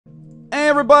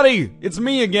everybody! It's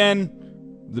me again,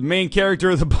 the main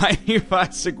character of The Binding of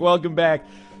Isaac. Welcome back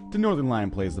to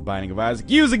Northernlion Plays The Binding of Isaac,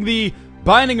 using the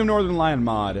Binding of Northernlion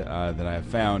mod that I have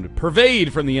found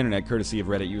pervade from the internet, courtesy of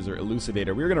Reddit user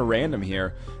Elucidator. We're gonna random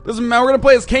here. Doesn't matter, we're gonna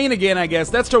play as Cain again, I guess.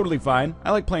 That's totally fine.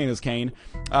 I like playing as Cain.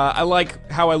 I like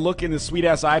how I look in this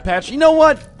sweet-ass eye patch. You know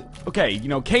what? Okay, you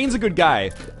know, Cain's a good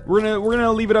guy. We're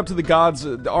gonna leave it up to the gods,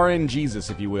 the RN Jesus,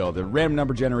 if you will, the random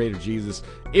number generator Jesus.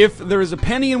 If there is a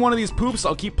penny in one of these poops,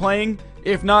 I'll keep playing.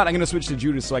 If not, I'm gonna switch to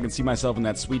Judas so I can see myself in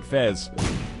that sweet fez.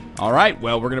 Alright,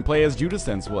 well, we're gonna play as Judas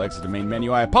then, so we'll exit the main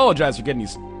menu. I apologize for getting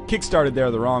these kick-started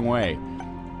there the wrong way.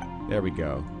 There we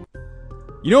go.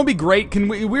 You know what'd be great? Can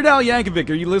we, Weird Al Yankovic,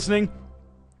 are you listening?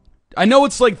 I know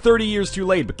it's like 30 years too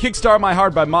late, but Kickstart My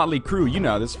Heart by Motley Crue. You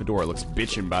know, this fedora looks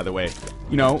bitchin', by the way.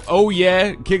 You know, oh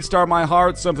yeah, Kickstart My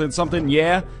Heart, something, something,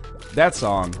 yeah. That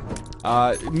song.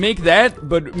 Make that,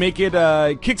 but make it,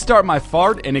 Kickstart My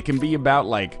Fart, and it can be about,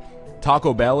 like,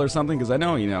 Taco Bell or something, because I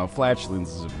know, you know, flatulence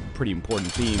is a pretty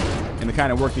important theme in the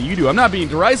kind of work that you do. I'm not being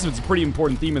derisive, it's a pretty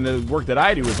important theme in the work that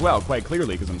I do as well, quite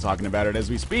clearly, because I'm talking about it as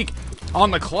we speak,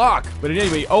 on the clock. But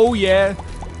anyway, oh yeah,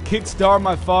 Kickstart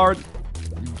My Fart.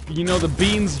 You know, the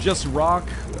beans just rock.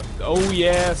 Oh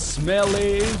yeah,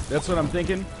 smelly. That's what I'm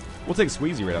thinking. We'll take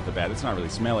Squeezy right off the bat. It's not really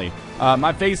smelly.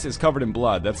 My face is covered in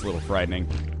blood. That's a little frightening.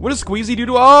 What does Squeezy do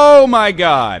to... Oh my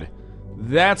god!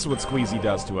 That's what Squeezy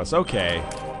does to us. Okay.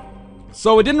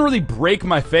 So it didn't really break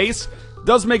my face.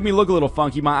 Does make me look a little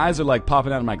funky. My eyes are like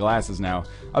popping out of my glasses now.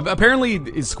 Apparently,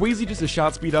 is Squeezy just a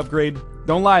shot speed upgrade?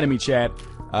 Don't lie to me, chat.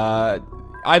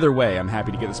 Either way, I'm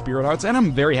happy to get the Spirit Hearts, and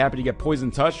I'm very happy to get Poison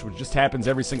Touch, which just happens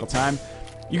every single time.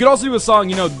 You could also do a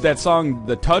song, you know, that song,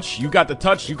 The Touch, You Got the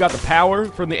Touch, You Got the Power,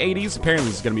 from the 80s. Apparently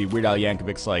this is going to be Weird Al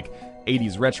Yankovic's, like,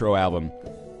 80s retro album.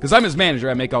 Because I'm his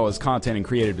manager, I make all his content and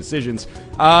creative decisions.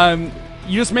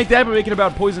 You just make that by making it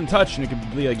about Poison Touch, and it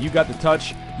could be like, you got the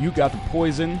touch, you got the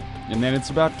poison, and then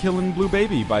it's about killing Blue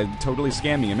Baby by totally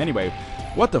scamming him. Anyway,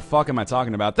 what the fuck am I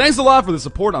talking about? Thanks a lot for the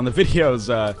support on the videos,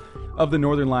 of the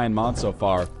Northernlion mod so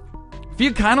far. I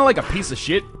feel kind of like a piece of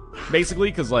shit,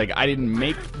 basically, because, like, I didn't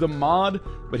make the mod,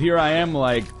 but here I am,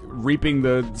 like, reaping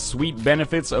the sweet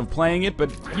benefits of playing it,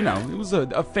 but, you know, it was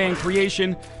a fan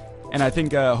creation, and I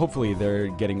think, hopefully they're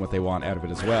getting what they want out of it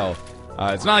as well.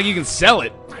 It's not like you can sell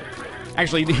it.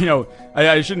 Actually, you know,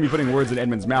 I shouldn't be putting words in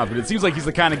Edmund's mouth, but it seems like he's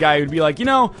the kind of guy who'd be like, you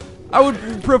know, I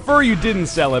would prefer you didn't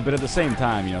sell it, but at the same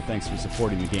time, you know, thanks for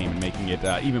supporting the game and making it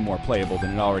even more playable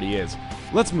than it already is.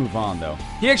 Let's move on, though.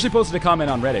 He actually posted a comment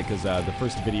on Reddit, because the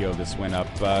first video of this went up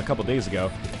a couple days ago,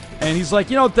 and he's like,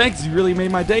 you know, thanks, you really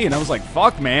made my day, and I was like,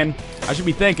 fuck, man, I should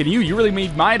be thanking you, you really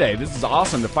made my day. This is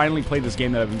awesome to finally play this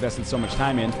game that I've invested so much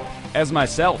time in as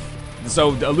myself.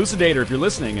 So, Elucidator, if you're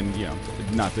listening, and, you know,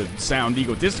 not to sound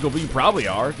egotistical, but you probably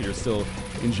are, if you're still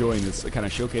enjoying this kind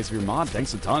of showcase of your mod,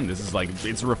 thanks a ton. This is like,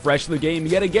 it's refreshed the game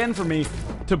yet again for me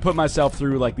to put myself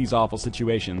through, like, these awful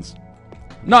situations.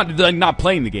 Not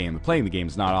playing the game. Playing the game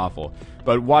is not awful.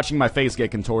 But watching my face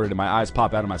get contorted and my eyes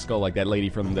pop out of my skull like that lady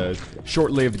from the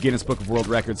short-lived Guinness Book of World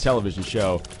Records television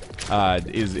show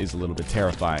is a little bit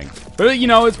terrifying. But, you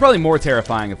know, it's probably more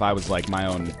terrifying if I was, like, my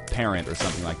own parent or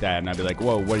something like that, and I'd be like,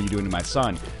 whoa, what are you doing to my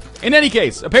son? In any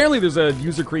case, apparently there's a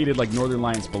user-created, like,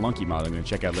 Northernlion Spelunky mod I'm going to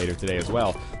check out later today as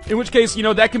well. In which case, you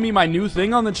know, that can be my new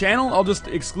thing on the channel. I'll just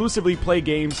exclusively play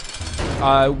games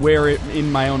where it,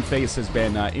 in my own face, has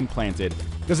been implanted.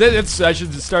 Because I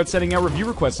should start sending out review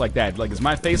requests like that. Like, is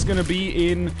my face going to be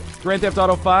in Grand Theft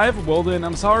Auto 5? Well, then,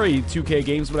 I'm sorry, 2K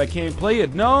Games, but I can't play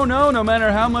it. No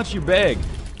matter how much you beg.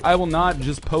 I will not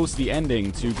just post the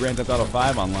ending to Grand Theft Auto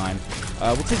 5 online.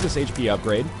 We'll take this HP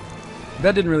upgrade.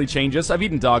 That didn't really change us. I've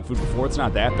eaten dog food before. It's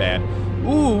not that bad.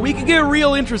 Ooh, we could get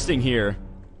real interesting here.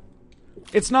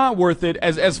 It's not worth it.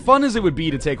 As fun as it would be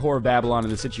to take Whore of Babylon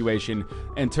in this situation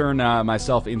and turn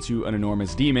myself into an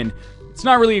enormous demon, it's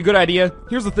not really a good idea.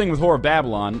 Here's the thing with Whore of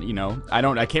Babylon, you know,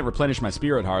 I can't replenish my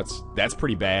Spirit Hearts. That's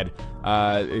pretty bad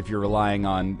if you're relying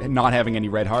on not having any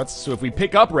red hearts. So if we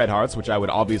pick up red hearts, which I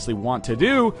would obviously want to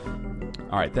do...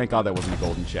 Alright, thank God that wasn't a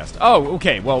golden chest. Oh,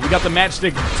 okay, well, we got the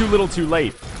matchstick too little too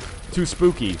late. Too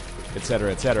spooky,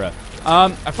 etc., etc. I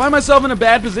find myself in a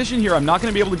bad position here. I'm not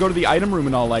going to be able to go to the item room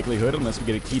in all likelihood unless we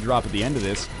get a key drop at the end of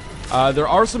this. There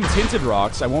are some tinted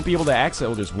rocks. I won't be able to access...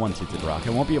 Oh, there's one tinted rock.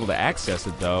 I won't be able to access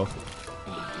it, though.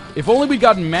 If only we'd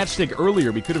gotten matchstick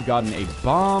earlier, we could have gotten a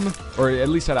bomb, or at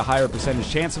least had a higher percentage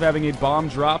chance of having a bomb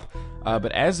drop.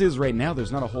 But as is right now,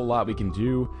 there's not a whole lot we can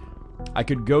do. I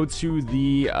could go to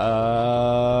the,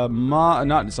 not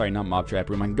mob trap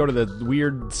room. I can go to the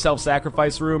weird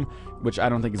self-sacrifice room, which I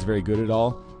don't think is very good at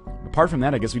all. Apart from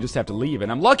that, I guess we just have to leave.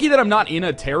 And I'm lucky that I'm not in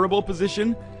a terrible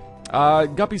position.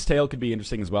 Guppy's tail could be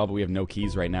interesting as well, but we have no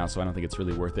keys right now, so I don't think it's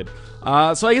really worth it.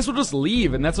 So I guess we'll just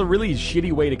leave, and that's a really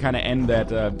shitty way to kind of end that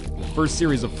first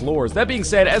series of floors. That being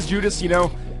said, as Judas, you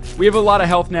know, we have a lot of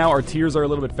health now. Our tiers are a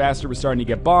little bit faster. We're starting to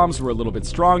get bombs. We're a little bit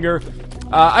stronger.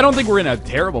 I don't think we're in a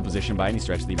terrible position by any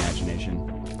stretch of the imagination.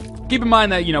 Keep in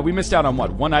mind that, you know, we missed out on,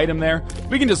 what, one item there?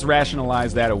 We can just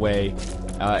rationalize that away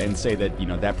and say that, you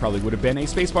know, that probably would have been a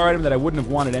spacebar item that I wouldn't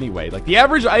have wanted anyway. Like, the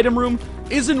average item room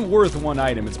isn't worth one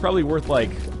item. It's probably worth, like,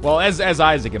 well, as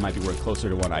Isaac, it might be worth closer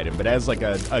to one item. But as, like,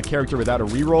 a character without a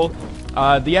reroll,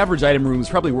 the average item room is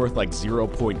probably worth, like,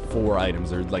 0.4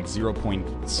 items or, like,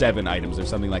 0.7 items or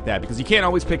something like that. Because you can't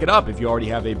always pick it up if you already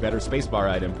have a better spacebar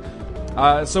item.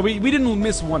 So we didn't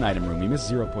miss one item room. We missed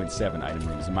 0.7 item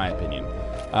rooms, in my opinion.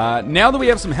 Now that we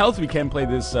have some health, we can play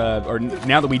this, or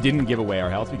now that we didn't give away our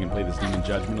health, we can play this Demon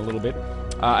Judgment a little bit.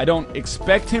 I don't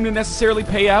expect him to necessarily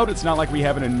pay out. It's not like we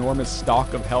have an enormous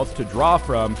stock of health to draw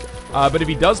from. But if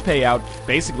he does pay out,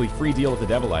 basically free deal with the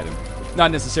Devil item.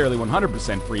 Not necessarily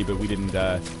 100% free, but we didn't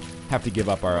have to give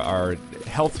up our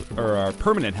health, or our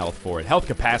permanent health for it. Health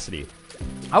capacity.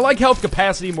 I like health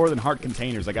capacity more than heart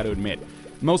containers, I gotta admit.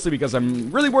 Mostly because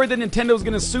I'm really worried that Nintendo's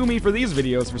gonna sue me for these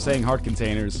videos for saying heart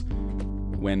containers,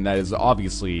 when that is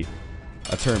obviously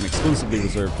a term exclusively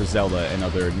reserved for Zelda and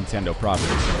other Nintendo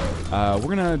properties.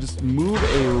 We're gonna just move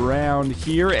around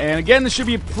here, and again, this should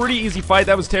be a pretty easy fight.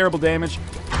 That was terrible damage.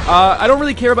 I don't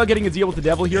really care about getting a deal with the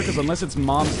devil here, because unless it's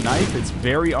Mom's Knife, it's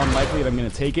very unlikely that I'm gonna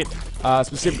take it,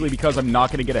 specifically because I'm not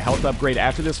gonna get a health upgrade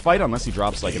after this fight, unless he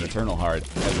drops, like, an Eternal Heart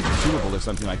as a consumable or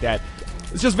something like that.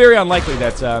 It's just very unlikely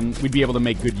that we'd be able to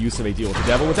make good use of a deal with the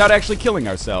devil without actually killing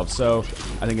ourselves. So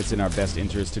I think it's in our best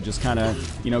interest to just kind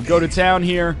of, you know, go to town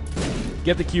here,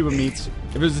 get the Cube of Meats.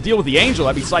 If it was a deal with the angel,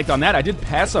 I'd be psyched on that. I did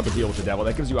pass up a deal with the devil.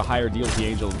 That gives you a higher deal with the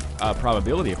angel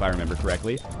probability, if I remember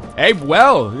correctly. Hey,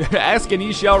 well, ask and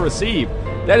ye shall receive.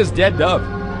 That is Dead Dove.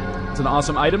 It's an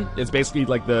awesome item. It's basically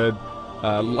like the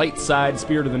light side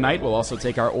Spirit of the Night. We'll also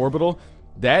take our orbital.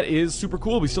 That is super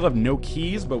cool. We still have no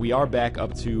keys, but we are back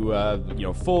up to, you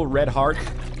know, full red heart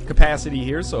capacity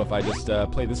here. So if I just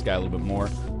play this guy a little bit more,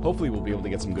 hopefully we'll be able to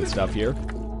get some good stuff here.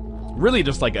 Really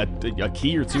just like a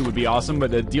key or two would be awesome,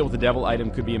 but a deal with the devil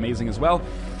item could be amazing as well.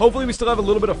 Hopefully we still have a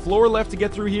little bit of floor left to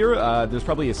get through here. There's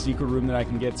probably a secret room that I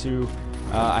can get to.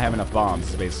 I have enough bombs,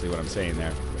 is basically what I'm saying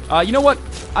there. You know what?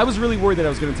 I was really worried that I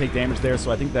was going to take damage there, so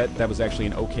I think that was actually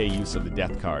an okay use of the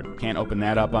death card. Can't open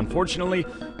that up, unfortunately.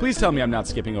 Please tell me I'm not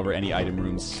skipping over any item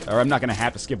rooms, or I'm not going to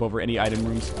have to skip over any item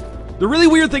rooms. The really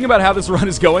weird thing about how this run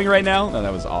is going right now... No,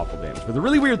 that was awful damage. But the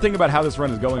really weird thing about how this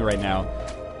run is going right now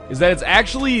is that it's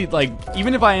actually, like,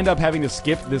 even if I end up having to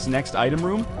skip this next item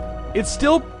room, it's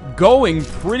still going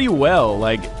pretty well.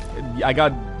 Like, I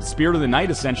got Spirit of the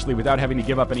Night, essentially, without having to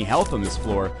give up any health on this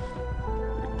floor.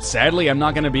 Sadly, I'm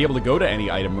not going to be able to go to any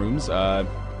item rooms.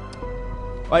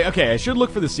 Okay, I should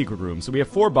look for the secret room. So we have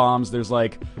 4 bombs. There's,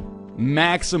 like,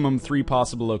 maximum 3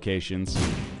 possible locations.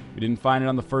 We didn't find it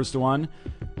on the first one.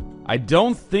 I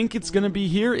don't think it's going to be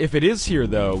here. If it is here,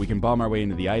 though, we can bomb our way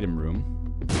into the item room.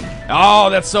 Oh,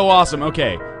 that's so awesome.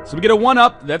 Okay, so we get a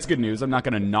 1-up. That's good news. I'm not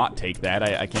going to not take that.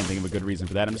 I can't think of a good reason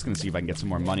for that. I'm just going to see if I can get some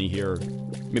more money here. Or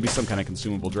maybe some kind of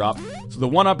consumable drop. So the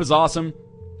 1-up is awesome.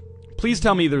 Please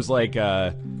tell me there's, like,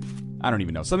 I don't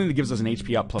even know. Something that gives us an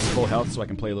HP up plus full health so I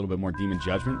can play a little bit more Demon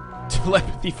Judgment.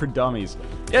 Telepathy for dummies.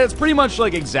 Yeah, it's pretty much,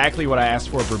 like, exactly what I asked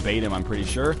for verbatim, I'm pretty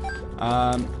sure.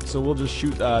 So we'll just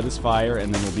shoot this fire,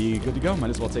 and then we'll be good to go.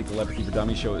 Might as well take Telepathy for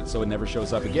dummies so it never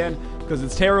shows up again, because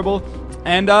it's terrible.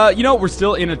 And, you know, we're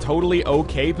still in a totally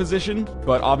okay position,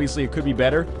 but obviously it could be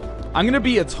better. I'm going to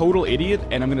be a total idiot,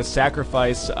 and I'm going to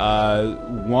sacrifice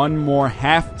 1 more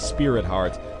half Spirit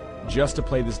Heart just to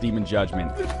play this Demon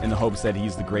Judgment in the hopes that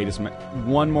he's the greatest.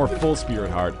 1 more full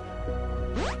Spirit Heart.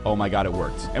 Oh my god, it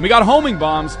worked. And we got homing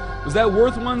bombs. Was that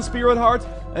worth 1 Spirit Heart?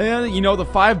 You know, the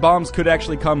 5 bombs could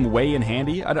actually come way in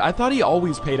handy. I thought he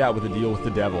always paid out with a deal with the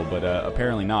devil, but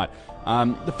apparently not.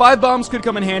 The 5 bombs could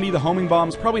come in handy. The homing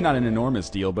bombs, probably not an enormous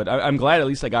deal, but I'm glad at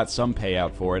least I got some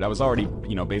payout for it. I was already,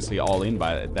 you know, basically all in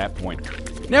at that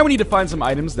point. Now we need to find some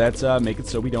items that make it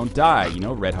so we don't die. You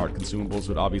know, red heart consumables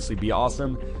would obviously be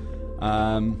awesome.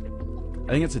 I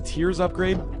think it's a Tears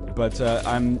upgrade, but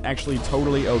I'm actually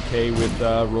totally okay with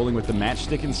rolling with the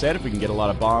matchstick instead if we can get a lot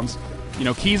of bombs. You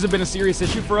know, keys have been a serious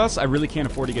issue for us. I really can't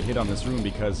afford to get hit on this room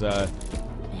because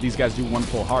these guys do 1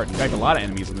 full heart. In fact, a lot of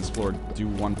enemies on this floor do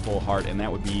 1 full heart, and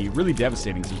that would be really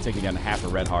devastating, so you're taking down half a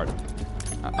red heart.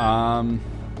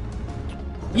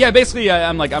 Yeah, basically,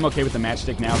 I'm okay with the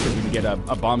matchstick now because we can get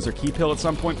a bombs or key pill at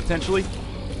some point, potentially.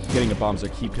 Getting a bombs or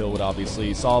key pill would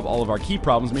obviously solve all of our key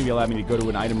problems. Maybe allow me to go to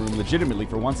an item room legitimately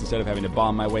for once instead of having to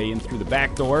bomb my way in through the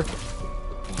back door.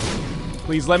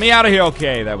 Please let me out of here.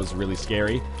 Okay, that was really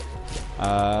scary.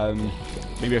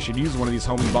 Maybe I should use one of these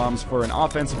homing bombs for an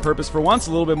offensive purpose for once.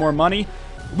 A little bit more money.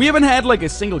 We haven't had like a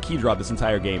single key drop this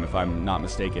entire game, if I'm not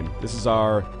mistaken. This is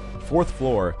our 4th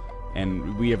floor,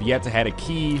 and we have yet to have a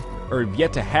key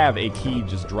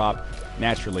just drop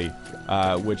naturally.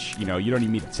 Which, you know, you don't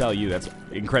even need to tell you. That's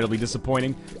incredibly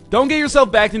disappointing. Don't get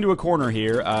yourself backed into a corner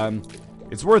here.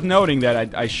 It's worth noting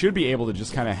that I should be able to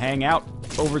just kind of hang out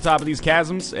over top of these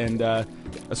chasms, and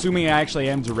assuming I actually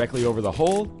am directly over the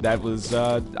hole, that was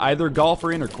either golf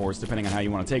or intercourse, depending on how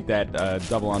you want to take that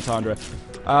double entendre.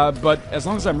 But as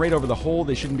long as I'm right over the hole,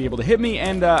 they shouldn't be able to hit me,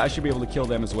 and I should be able to kill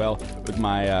them as well with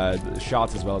my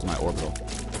shots as well as my orbital.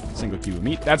 Single cube of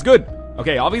meat. That's good!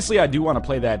 Okay, obviously I do want to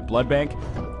play that blood bank,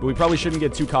 but we probably shouldn't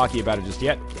get too cocky about it just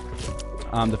yet.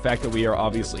 The fact that we are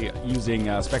obviously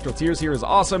using Spectral Tears here is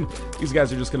awesome. These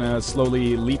guys are just going to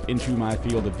slowly leap into my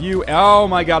field of view. Oh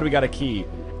my god, we got a key.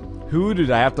 Who did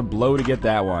I have to blow to get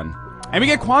that one? And we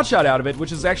get quad shot out of it,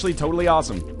 which is actually totally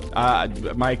awesome.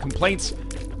 My complaints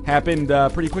happened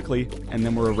pretty quickly, and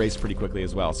then were erased pretty quickly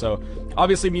as well. So,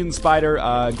 obviously, Mutant Spider,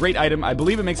 great item. I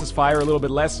believe it makes us fire a little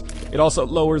bit less. It also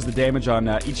lowers the damage on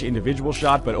each individual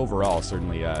shot, but overall,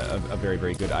 certainly a very,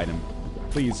 very good item.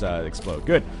 Please explode.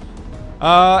 Good.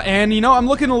 And, you know, I'm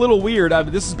looking a little weird.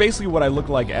 This is basically what I look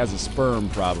like as a sperm,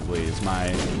 probably, is my...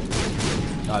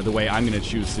 the way I'm going to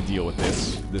choose to deal with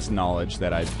this knowledge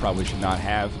that I probably should not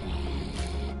have.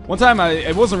 One time,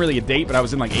 it wasn't really a date, but I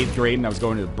was in like 8th grade, and I was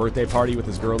going to a birthday party with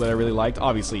this girl that I really liked.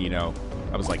 Obviously, you know,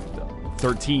 I was like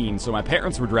 13, so my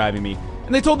parents were driving me.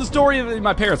 And they told the story of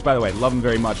my parents, by the way, love them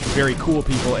very much, very cool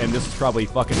people, and this was probably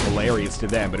fucking hilarious to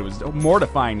them, but it was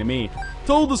mortifying to me.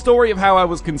 Told the story of how I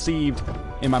was conceived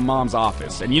in my mom's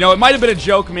office. And, you know, it might have been a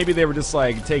joke, maybe they were just,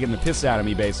 like, taking the piss out of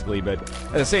me, basically, but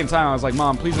at the same time, I was like,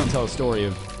 Mom, please don't tell a story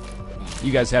of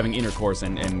you guys having intercourse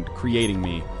and creating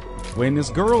me, when this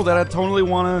girl that I totally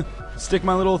want to stick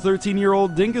my little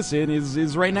 13-year-old dinkus in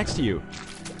is right next to you.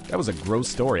 That was a gross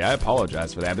story. I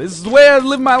apologize for that. But this is the way I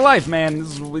live my life, man.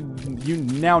 This is, you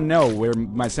now know where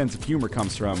my sense of humor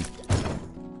comes from.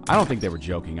 I don't think they were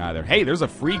joking either. Hey, there's a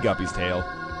free Guppy's tail.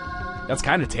 That's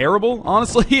kind of terrible,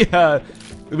 honestly.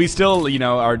 We still, you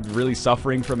know, are really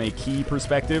suffering from a key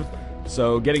perspective.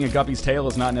 So getting a Guppy's tail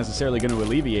is not necessarily going to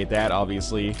alleviate that,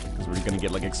 obviously, because we're going to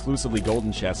get, like, exclusively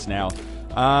golden chests now.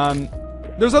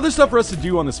 There's other stuff for us to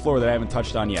do on this floor that I haven't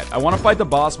touched on yet. I want to fight the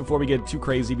boss before we get too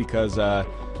crazy because,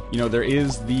 you know, there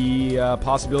is the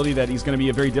possibility that he's going to be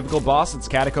a very difficult boss. It's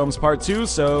Catacombs Part 2,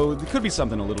 so it could be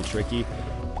something a little tricky.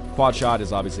 Quad shot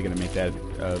is obviously going to make that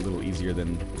a little easier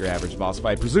than your average boss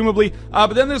fight, presumably.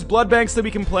 But then there's blood banks that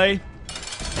we can play.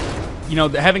 You know,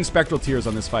 having Spectral Tears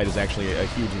on this fight is actually a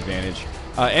huge advantage.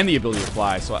 And the ability to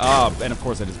fly, so, and of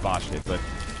course I just botched it, but...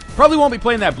 Probably won't be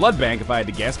playing that blood bank if I had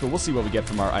to guess, but we'll see what we get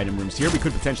from our item rooms here. We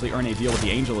could potentially earn a deal with the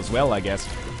Angel as well, I guess.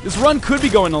 This run could be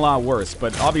going a lot worse,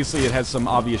 but obviously it has some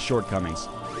obvious shortcomings.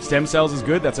 Stem cells is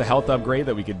good. That's a health upgrade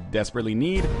that we could desperately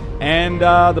need. And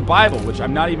the Bible, which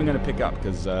I'm not even going to pick up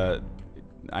because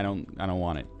I don't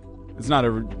want it. It's not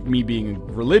me being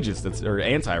religious or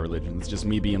anti-religion. It's just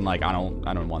me being like I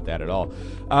don't want that at all.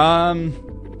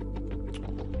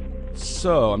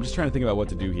 So, I'm just trying to think about what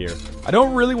to do here. I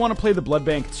don't really want to play the blood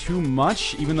bank too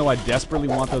much, even though I desperately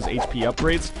want those HP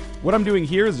upgrades. What I'm doing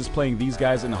here is just playing these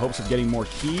guys in the hopes of getting more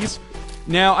keys.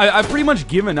 Now, I've pretty much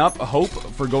given up hope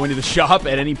for going to the shop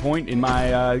at any point in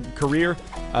my career,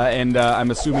 and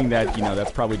I'm assuming that, you know,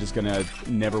 that's probably just going to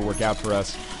never work out for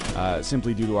us,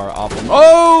 simply due to our awful...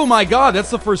 Oh my god,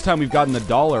 that's the first time we've gotten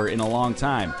 $1 in a long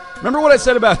time. Remember what I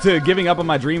said about giving up on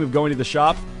my dream of going to the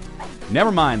shop? Never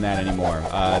mind that anymore.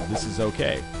 This is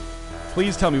okay.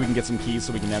 Please tell me we can get some keys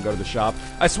so we can now go to the shop.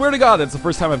 I swear to God, that's the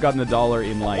first time I've gotten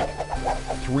 $1 in, like,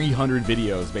 300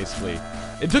 videos, basically.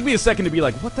 It took me a second to be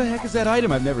like, what the heck is that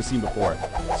item I've never seen before?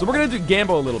 So we're going to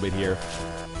gamble a little bit here.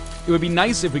 It would be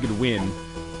nice if we could win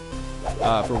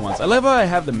for once. I love how I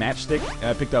have the matchstick.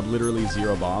 I picked up literally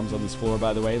 0 bombs on this floor,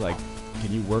 by the way. Like,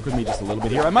 can you work with me just a little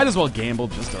bit here? I might as well gamble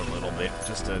just a little bit,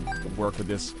 just to work with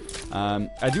this.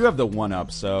 I do have the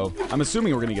 1-up, so I'm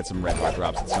assuming we're going to get some red heart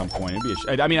drops at some point.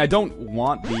 It'd be I mean, I don't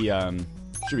want the...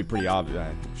 should be pretty obvious.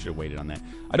 I should have waited on that.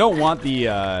 I don't want the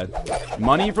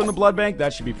money from the blood bank.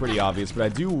 That should be pretty obvious, but I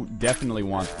do definitely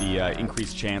want the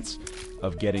increased chance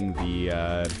of getting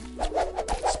the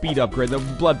speed upgrade, the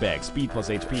blood bag, speed plus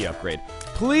HP upgrade.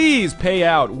 Please pay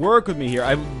out. Work with me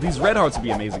here. These red hearts would be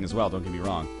amazing as well, don't get me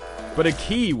wrong. But a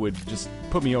key would just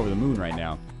put me over the moon right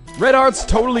now. Red heart's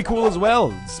totally cool as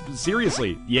well.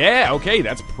 Seriously. Yeah, okay,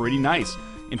 that's pretty nice.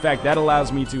 In fact, that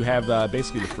allows me to have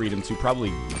basically the freedom to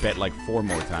probably bet like 4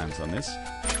 more times on this.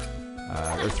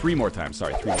 Or 3 more times,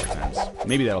 sorry, 3 more times.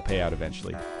 Maybe that'll pay out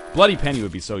eventually. Bloody Penny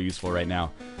would be so useful right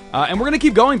now. And we're going to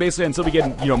keep going basically until we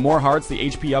get, you know, more hearts, the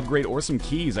HP upgrade, or some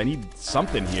keys. I need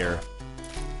something here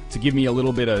to give me a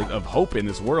little bit of hope in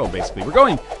this world, basically. We're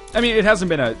going, I mean, it hasn't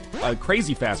been a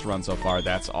crazy fast run so far.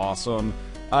 That's awesome.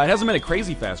 It hasn't been a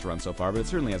crazy fast run so far, but it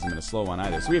certainly hasn't been a slow one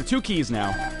either. So we have 2 keys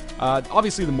now.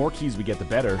 Obviously, the more keys we get, the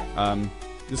better.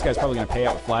 This guy's probably going to pay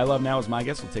out with Fly Love now, is my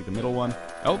guess. We'll take the middle one.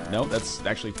 Oh, no, that's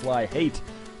actually Fly Hate.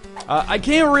 I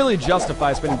can't really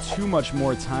justify spending too much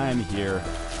more time here.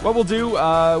 What we'll do,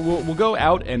 we'll go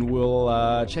out and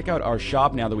we'll check out our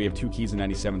shop now that we have 2 keys and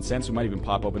 97 cents. We might even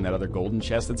pop open that other golden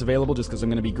chest that's available just because I'm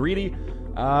going to be greedy.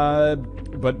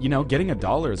 But, you know, getting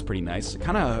 $1 is pretty nice.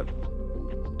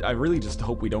 I really just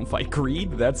hope we don't fight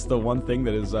greed. That's the one thing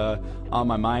that is on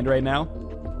my mind right now.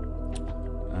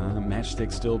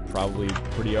 Matchstick still probably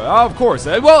pretty... Oh, of course.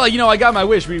 Well, you know, I got my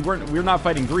wish. We're not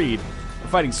fighting greed. We're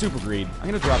fighting super greed. I'm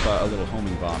going to drop a little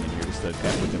homing bomb in here just to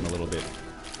F with him a little bit.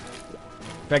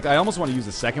 In fact, I almost want to use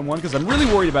the second one because I'm really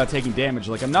worried about taking damage.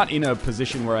 Like, I'm not in a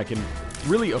position where I can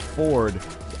really afford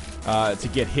to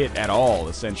get hit at all,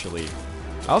 essentially.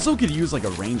 I also could use, like, a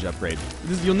range upgrade.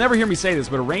 You'll never hear me say this,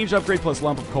 but a range upgrade plus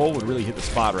lump of coal would really hit the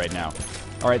spot right now.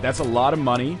 Alright, that's a lot of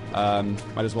money.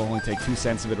 Might as well only take 2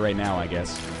 cents of it right now, I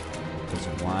guess. Because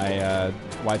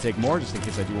why take more? Just in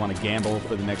case I do want to gamble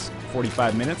for the next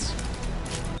 45 minutes.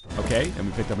 Okay, and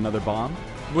we picked up another bomb,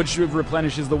 which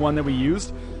replenishes the one that we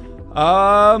used.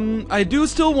 I do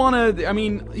still want to... I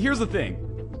mean, here's the thing.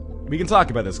 We can talk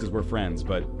about this because we're friends,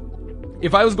 but...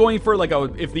 If I was going for, like,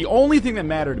 if the only thing that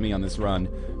mattered to me on this run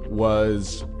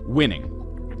was winning,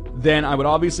 then I would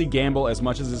obviously gamble as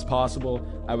much as is possible.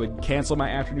 I would cancel my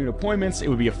afternoon appointments. It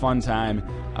would be a fun time.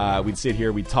 We'd sit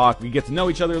here, we'd talk, we'd get to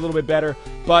know each other a little bit better.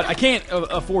 But I can't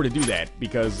afford to do that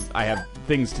because I have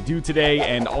things to do today,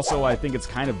 and also I think it's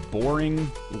kind of boring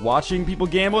watching people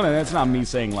gamble. And that's not me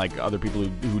saying, like, other people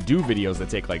who do videos that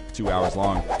take, like, 2 hours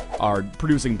long are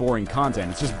producing boring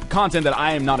content. It's just content that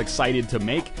I am not excited to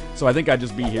make. So I think I'd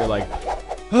just be here, like...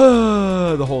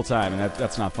 the whole time, and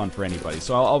that's not fun for anybody.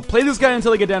 So I'll play this guy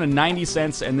until I get down to 90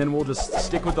 cents, and then we'll just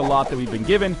stick with the lot that we've been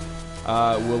given.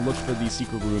 We'll look for the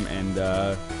secret room and,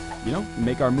 you know,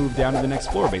 make our move down to the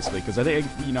next floor, basically. Because I think,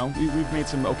 you know, we've made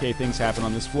some okay things happen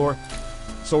on this floor.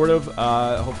 Sort of.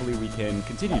 Hopefully we can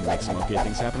continue to make some okay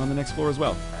things happen on the next floor as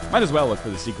well. Might as well look for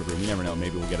the secret room. You never know.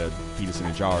 Maybe we'll get a fetus in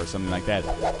a jar or something like that.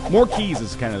 More keys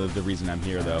is kind of the reason I'm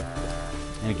here, though.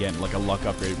 And again, like a luck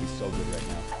upgrade would be so good right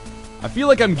now. I feel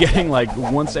like I'm getting, like,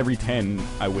 once every 10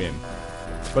 I win.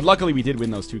 But luckily we did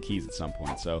win those 2 keys at some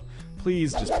point, so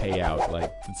please just pay out.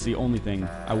 Like, it's the only thing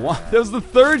I want. That was the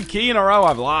 3rd key in a row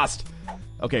I've lost.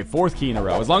 Okay, 4th key in a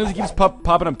row. As long as it keeps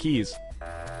popping up keys.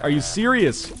 Are you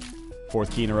serious?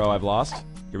 4th key in a row I've lost.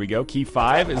 Here we go. Key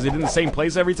 5. Is it in the same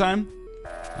place every time?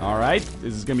 Alright.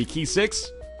 This is going to be key 6.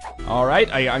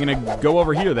 Alright. I'm going to go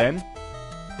over here then.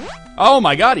 Oh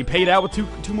my god, he paid out with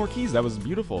two more keys. That was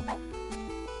beautiful.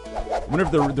 I wonder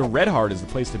if the red heart is the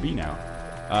place to be now.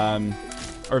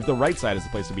 Or if the right side is the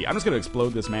place to be. I'm just going to explode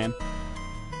this man.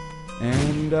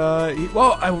 And,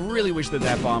 well, I really wish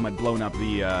that bomb had blown up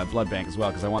the blood bank as well,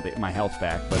 because I want my health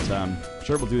back. But,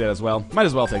 sure, we'll do that as well. Might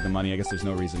as well take the money. I guess there's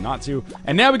no reason not to.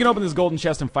 And now we can open this golden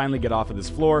chest and finally get off of this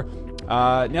floor.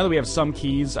 Now that we have some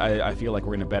keys, I feel like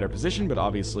we're in a better position, but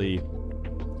obviously...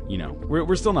 You know,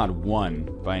 we're still not won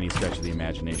by any stretch of the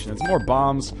imagination. It's more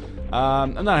bombs.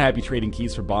 I'm not happy trading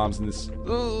keys for bombs in this...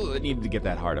 I needed to get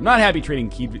that hard. I'm not happy trading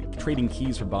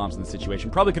keys for bombs in this situation.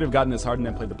 Probably could have gotten this hard and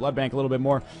then played the blood bank a little bit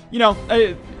more. You know,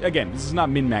 again, this is not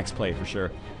min-max play for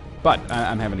sure. But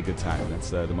I'm having a good time. That's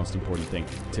the most important thing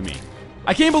to me.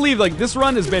 I can't believe, like, this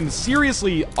run has been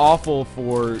seriously awful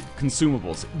for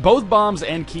consumables. Both bombs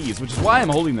and keys, which is why I'm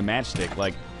holding the matchstick.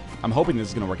 Like... I'm hoping this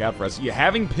is going to work out for us. Yeah,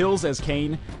 having pills as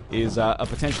Kane is a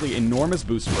potentially enormous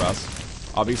boost for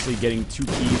us. Obviously, getting 2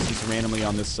 keys just randomly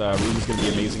on this room is going to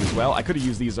be amazing as well. I could have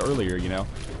used these earlier, you know.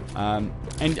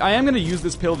 And I am going to use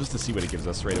this pill just to see what it gives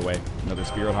us straight away. Another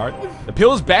Spirit Heart. The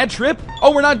pill is Bad Trip?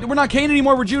 Oh, we're not Kane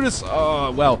anymore, we're Judas.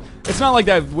 Oh, well, it's not like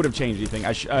that would have changed anything.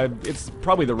 It's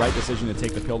probably the right decision to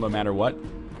take the pill no matter what.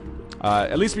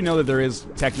 At least we know that there is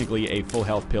technically a full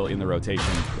health pill in the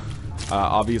rotation.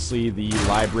 Obviously, the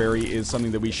library is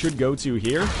something that we should go to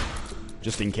here,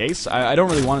 just in case. I don't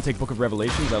really want to take Book of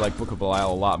Revelations. I like Book of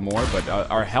Belial a lot more, but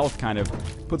our health kind of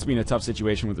puts me in a tough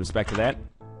situation with respect to that.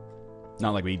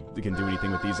 Not like we can do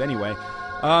anything with these anyway.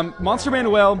 Monster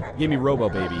Manuel gave me Robo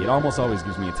Baby. It almost always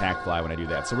gives me Attack Fly when I do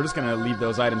that. So we're just going to leave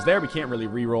those items there. We can't really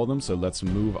re-roll them, so let's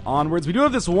move onwards. We do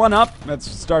have this 1-up. That's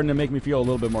starting to make me feel a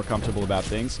little bit more comfortable about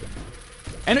things.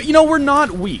 And, you know, we're not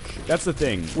weak. That's the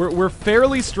thing. We're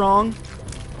fairly strong.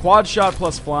 Quad shot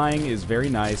plus flying is very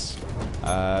nice.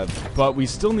 But we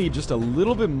still need just a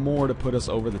little bit more to put us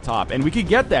over the top. And we could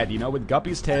get that, you know, with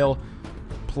Guppy's Tail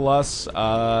plus,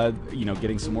 you know,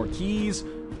 getting some more keys.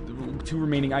 2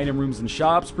 remaining item rooms and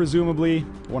shops, presumably.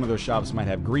 One of those shops might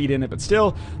have greed in it, but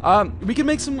still, we can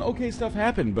make some okay stuff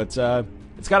happen, but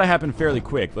it's got to happen fairly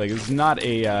quick. Like, it's not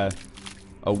a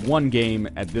one game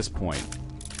at this point,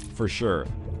 for sure.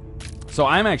 So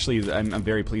I'm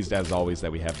very pleased, as always,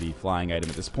 that we have the flying item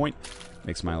at this point.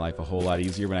 Makes my life a whole lot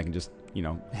easier when I can just, you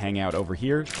know, hang out over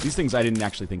here. These things I didn't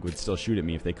actually think would still shoot at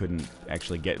me if they couldn't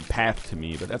actually get path to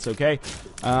me, but that's okay.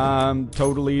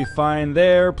 Totally fine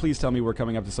there. Please tell me we're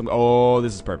coming up to some... Oh,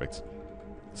 this is perfect.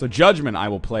 So Judgment I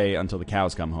will play until the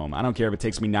cows come home. I don't care if it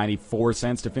takes me 94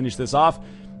 cents to finish this off.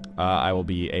 I will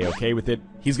be a-okay with it.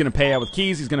 He's going to pay out with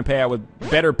keys. He's going to pay out with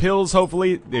better pills,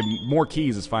 hopefully. More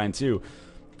keys is fine, too.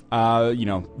 You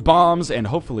know, bombs, and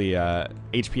hopefully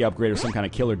HP upgrade or some kind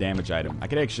of killer damage item. I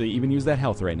could actually even use that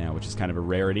health right now, which is kind of a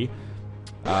rarity.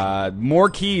 More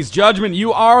keys. Judgment,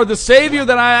 you are the savior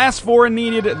that I asked for and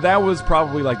needed. That was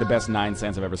probably like the best 9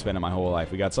 cents I've ever spent in my whole life.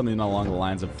 We got something along the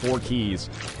lines of 4 keys,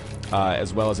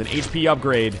 as well as an HP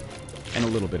upgrade, and a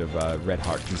little bit of red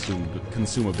heart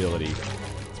consumability.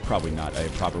 It's probably not a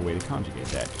proper way to conjugate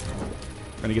that.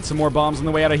 Gonna get some more bombs on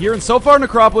the way out of here, and so far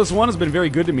Necropolis 1 has been very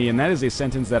good to me, and that is a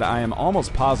sentence that I am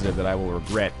almost positive that I will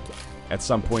regret at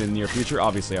some point in the near future.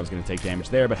 Obviously, I was gonna take damage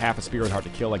there, but half a spirit heart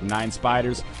to kill like 9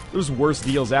 spiders. There's worse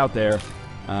deals out there.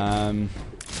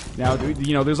 Now,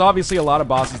 you know, there's obviously a lot of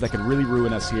bosses that could really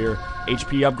ruin us here.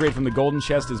 HP upgrade from the golden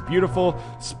chest is beautiful.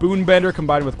 Spoonbender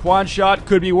combined with quad shot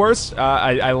could be worse.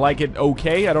 I like it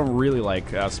okay. I don't really like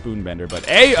Spoonbender, but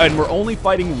hey, and we're only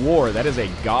fighting War. That is a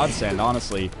godsend,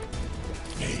 honestly.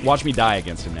 Watch me die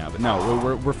against him now. But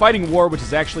no, we're fighting War, which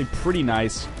is actually pretty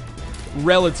nice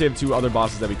relative to other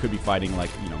bosses that we could be fighting, like,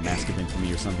 you know, Mask of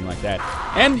Infamy or something like that.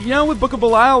 And, you know, with Book of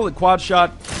Belial, the quad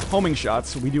shot, homing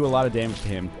shots, we do a lot of damage to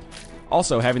him.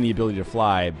 Also, having the ability to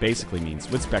fly basically means,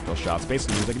 with spectral shots,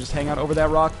 basically means I can just hang out over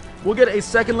that rock. We'll get a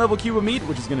 2nd level cube of meat,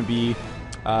 which is going to be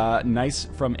nice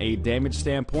from a damage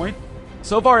standpoint.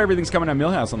 So far, everything's coming out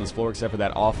Millhouse on this floor, except for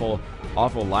that awful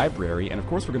library. And of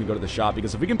course, we're going to go to the shop,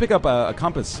 because if we can pick up a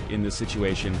compass in this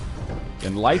situation,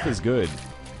 then life is good.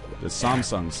 The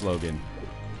Samsung slogan.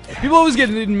 People always get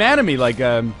mad at me, like,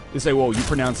 they say, whoa, you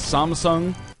pronounce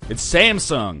Samsung? It's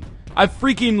Samsung. I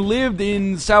freaking lived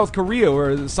in South Korea,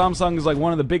 where Samsung is like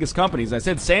one of the biggest companies. I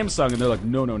said Samsung, and they're like,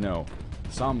 no, no, no.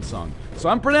 Samsung. So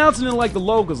I'm pronouncing it like the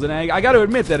locals, and I got to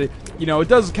admit that it, you know, it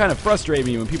does kind of frustrate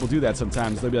me when people do that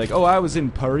sometimes. They'll be like, "Oh, I was in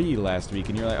Paris last week,"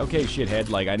 and you're like, "Okay, shithead.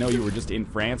 Like, I know you were just in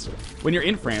France." When you're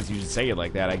in France, you should say it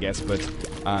like that, I guess. But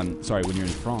sorry, when you're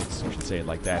in France, you should say it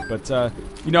like that. But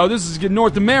you know, this is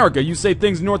North America. You say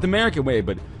things North American way,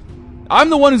 but I'm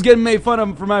the one who's getting made fun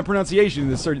of for my pronunciation in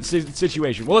this certain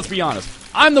situation. Well, let's be honest.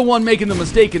 I'm the one making the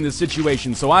mistake in this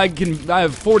situation, so I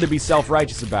afford to be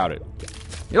self-righteous about it.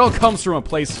 It all comes from a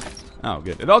place... Oh,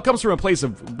 good. It all comes from a place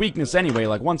of weakness anyway.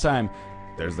 Like, one time...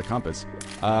 There's the compass.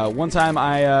 One time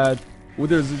well,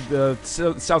 there's a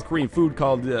South Korean food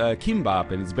called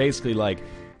kimbap, and it's basically like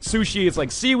sushi. It's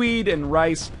like seaweed and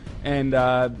rice and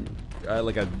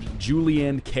like a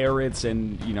julienne, carrots,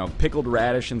 and, you know, pickled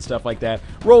radish and stuff like that.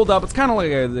 Rolled up. It's kind of like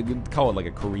they call it like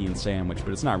a Korean sandwich,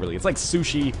 but it's not really. It's like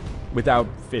sushi without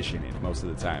fish in it most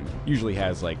of the time. Usually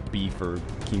has like beef or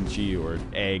kimchi or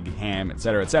egg, ham,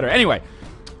 etc., etc. Anyway,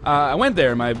 I went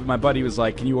there. My buddy was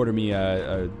like, "Can you order me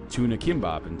a tuna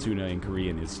kimbap?" And tuna in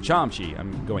Korean is chamchi.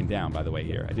 I'm going down, by the way,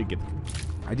 here. I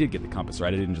did get the compass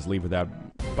right. I didn't just leave without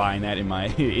buying that in my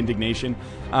indignation.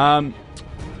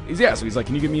 So he's like,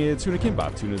 "Can you give me a tuna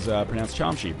kimbap?" Tuna's pronounced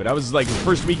chamchi. But I was like, the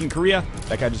first week in Korea,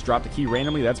 that guy just dropped a key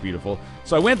randomly. That's beautiful.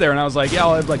 So I went there and I was like, "Yeah,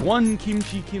 I'll have like 1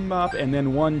 kimchi kimbap and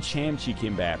then 1 chamchi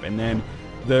kimbap." And then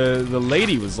the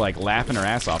lady was like laughing her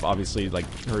ass off. Obviously, like,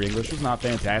 her English was not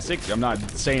fantastic. I'm not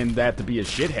saying that to be a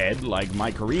shithead. Like,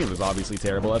 my Korean was obviously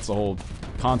terrible. That's the whole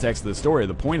context of the story,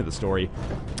 the point of the story.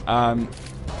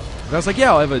 I was like,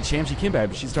 "Yeah, I'll have a chamchi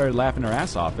kimbap." She started laughing her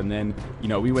ass off, and then, you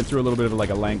know, we went through a little bit of like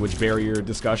a language barrier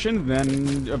discussion, and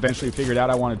then eventually figured out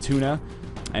I wanted tuna,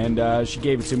 and she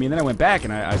gave it to me, and then I went back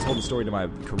and I told the story to my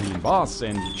Korean boss,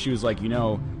 and she was like, you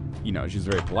know, she was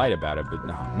very polite about it, but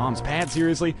no, mom's pad,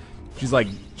 seriously? She's like,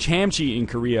 chamchi in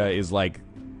Korea is like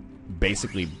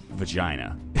basically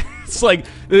vagina. It's like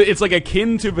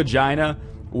akin to vagina,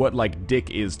 what like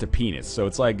dick is to penis. So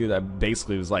it's like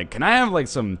basically it was like, can I have like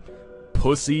some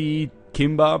pussy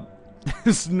kimbap?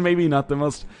 This is maybe not the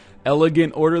most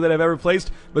elegant order that I've ever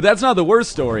placed, but that's not the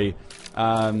worst story.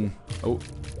 Oh,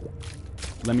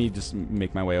 let me just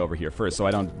make my way over here first so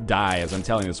I don't die as I'm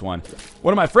telling this one.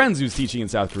 One of my friends who's teaching in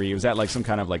South Korea was at like some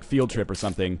kind of like field trip or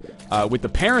something with the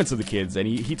parents of the kids, and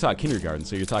he taught kindergarten,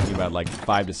 so you're talking about like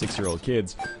 5 to 6 year old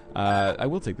kids. I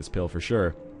will take this pill for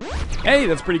sure. Hey,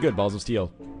 that's pretty good, balls of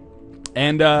steel.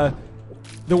 And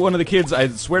one of the kids, I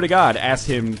swear to God, asked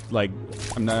him, like,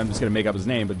 I'm just going to make up his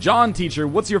name, but John, teacher,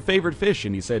 what's your favorite fish?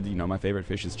 And he said, you know, my favorite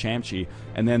fish is chamchi.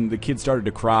 And then the kid started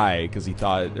to cry because he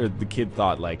thought, or the kid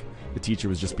thought, like, the teacher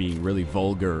was just being really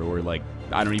vulgar, or, like,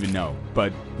 I don't even know.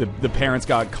 But the parents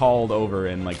got called over,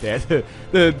 and, like, they had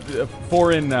the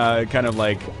foreign kind of,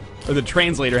 like, or the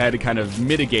translator had to kind of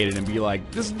mitigate it and be like,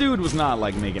 this dude was not,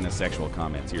 like, making a sexual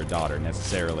comment to your daughter,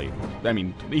 necessarily. I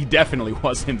mean, he definitely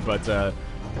wasn't, but,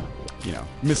 you know,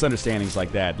 misunderstandings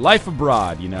like that. Life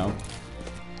abroad, you know.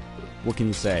 What can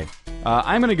you say?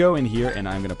 I'm going to go in here, and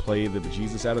I'm going to play the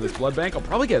bejesus out of this blood bank. I'll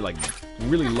probably get, like,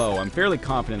 really low. I'm fairly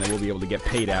confident that we'll be able to get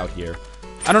paid out here.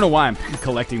 I don't know why I'm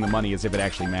collecting the money as if it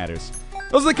actually matters.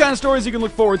 Those are the kind of stories you can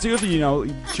look forward to if you know,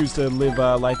 choose to live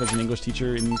life as an English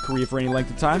teacher in Korea for any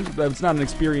length of time. It's not an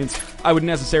experience I would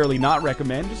necessarily not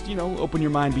recommend. Just, you know, open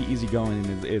your mind, be easygoing,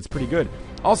 and it's pretty good.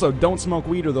 Also, don't smoke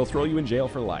weed or they'll throw you in jail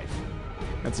for life.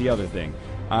 That's the other thing.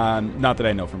 Not that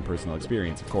I know from personal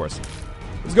experience, of course.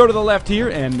 Let's go to the left here,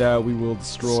 and we will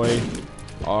destroy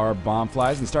our bomb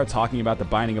flies and start talking about the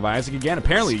Binding of Isaac again.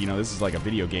 Apparently, you know, this is like a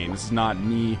video game. This is not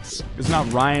me. This is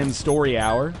not Ryan's story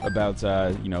hour about,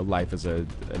 you know, life as an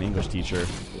English teacher.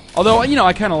 Although, you know,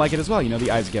 I kind of like it as well. You know,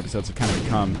 the Isaac episodes have kind of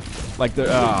become like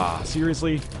the...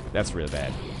 seriously? That's really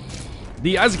bad.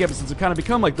 The Isaac episodes have kind of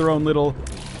become like their own little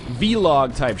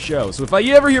vlog type show. So if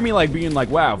you ever hear me like being like,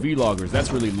 wow, vloggers,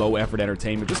 that's really low effort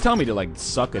entertainment, just tell me to like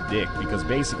suck a dick, because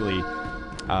basically,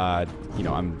 you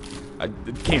know, I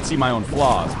can't see my own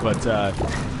flaws, but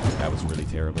that was really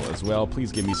terrible as well.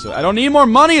 Please give me I don't need more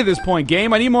money at this point,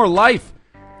 game. I need more life.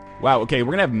 Wow, okay,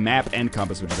 we're gonna have map and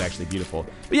compass, which is actually beautiful.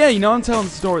 But yeah, you know, I'm telling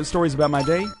stories about my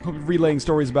day. Hope you're relaying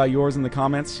stories about yours in the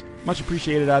comments. Much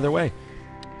appreciated either way.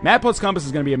 Map plus compass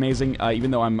is gonna be amazing,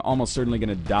 even though I'm almost certainly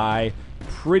gonna die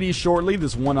pretty shortly.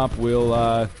 This 1-up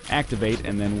will activate,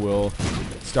 and then we'll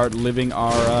start living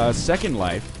our second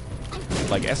life,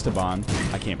 like Esteban.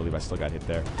 I can't believe I still got hit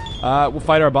there. We'll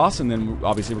fight our boss, and then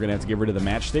obviously we're going to have to get rid of the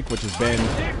matchstick, which has been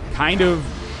kind of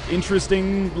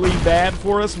interestingly bad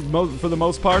for us for the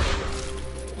most part.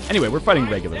 Anyway, we're fighting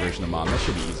regular version of Mom. That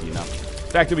should be easy enough.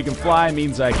 The fact that we can fly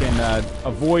means I can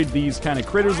avoid these kind of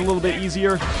critters a little bit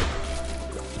easier.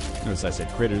 Notice I said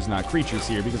critters, not creatures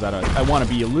here, because I want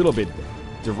to be a little bit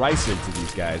derisive to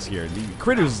these guys here. The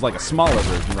critters is like a smaller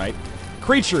version, right?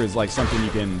 Creature is like something you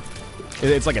can...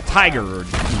 It's like a tiger, or,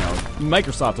 you know,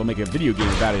 Microsoft will make a video game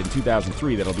about it in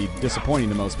 2003 that'll be disappointing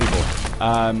to most people.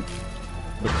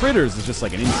 But critters is just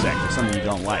like an insect or something you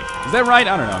don't like. Is that right?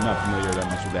 I don't know. I'm not familiar that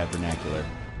much with that vernacular.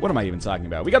 What am I even talking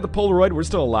about? We got the Polaroid. We're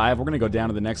still alive. We're going to go down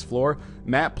to the next floor.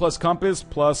 Map plus compass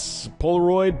plus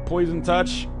Polaroid, poison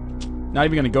touch. Not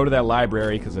even going to go to that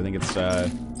library because I think it's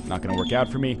not going to work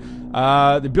out for me.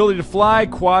 The ability to fly,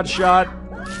 quad shot.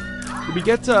 Did we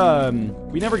get,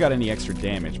 we never got any extra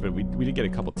damage, but we did get a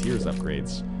couple tiers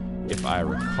upgrades, if I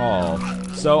recall.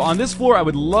 So on this floor, I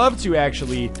would love to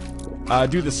actually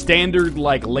do the standard,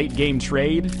 like, late game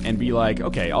trade and be like,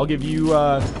 okay, I'll give you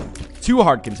 2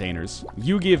 heart containers.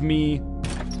 You give me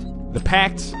the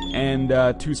Pact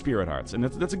and 2 spirit hearts. And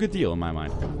that's a good deal in my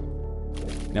mind.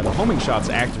 Now, the homing shots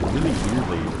act really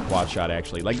weirdly with quad shot,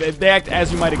 actually. Like, they act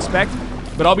as you might expect,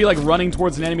 but I'll be, like, running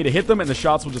towards an enemy to hit them, and the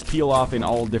shots will just peel off in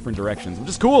all different directions, which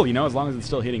is cool, you know, as long as it's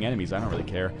still hitting enemies. I don't really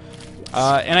care.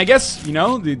 And I guess, you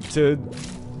know, to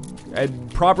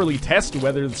properly test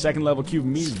whether the 2nd level cube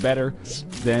of meat is better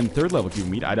than 3rd level cube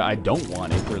of meat, I don't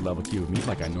want a 3rd level cube of meat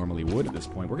like I normally would at this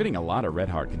point. We're getting a lot of red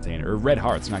hearts,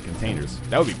 not containers.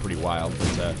 That would be pretty wild,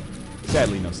 but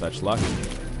sadly no such luck.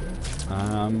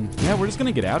 Yeah, we're just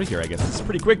gonna get out of here, I guess. It's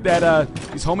pretty quick that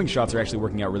these homing shots are actually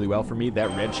working out really well for me. That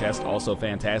red chest, also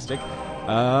fantastic.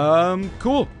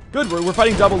 Cool. Good, we're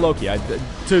fighting double Loki.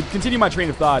 To continue my train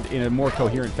of thought in a more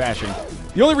coherent fashion,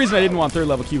 the only reason I didn't want 3rd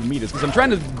level cube of meat is because I'm trying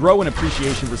to grow an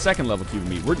appreciation for 2nd level cube of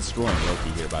meat. We're destroying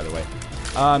Loki here, by the way.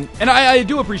 And I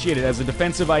do appreciate it as a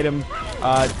defensive item,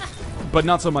 but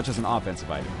not so much as an offensive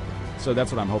item. So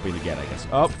that's what I'm hoping to get, I guess.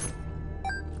 Oh.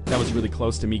 That was really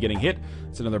close to me getting hit.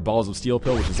 It's another Balls of Steel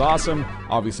pill, which is awesome.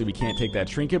 Obviously, we can't take that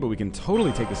trinket, but we can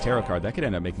totally take this tarot card. That could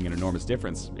end up making an enormous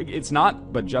difference. It's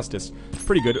not, but Justice.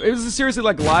 Pretty good. It was seriously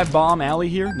like live bomb alley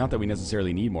here. Not that we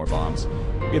necessarily need more bombs.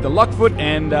 We had the Luck Foot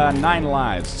and 9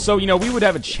 lives. So, you know, we would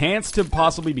have a chance to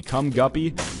possibly become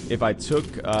Guppy if I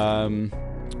took 9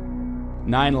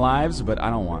 lives, but I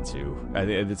don't want to.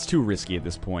 It's too risky at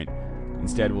this point.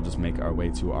 Instead, we'll just make our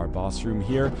way to our boss room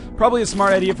here. Probably a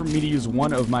smart idea for me to use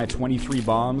one of my 23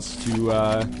 bombs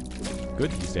to,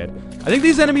 good, he's dead. I think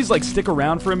these enemies, like, stick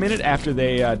around for a minute after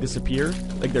they, disappear.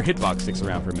 Like, their hitbox sticks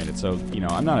around for a minute, so, you know,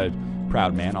 I'm not a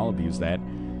proud man. I'll abuse that.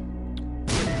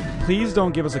 Please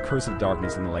don't give us a Curse of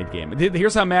Darkness in the late game.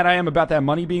 Here's how mad I am about that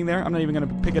money being there. I'm not even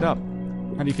gonna pick it up.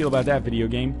 How do you feel about that, video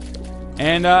game?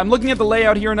 And I'm looking at the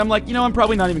layout here, and I'm like, you know, I'm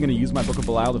probably not even going to use my Book of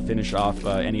Belial to finish off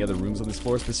any other rooms on this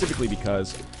floor, specifically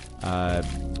because I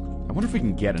wonder if we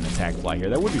can get an attack fly here.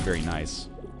 That would be very nice.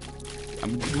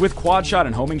 With quad shot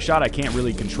and homing shot, I can't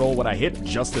really control what I hit,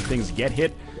 just that things get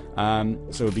hit. So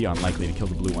it would be unlikely to kill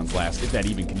the blue ones last, if that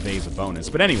even conveys a bonus.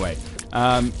 But anyway,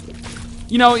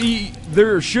 you know,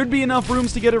 there should be enough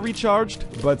rooms to get it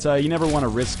recharged, but you never want to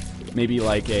risk maybe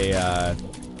like a...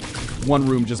 one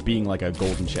room just being like a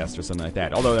golden chest or something like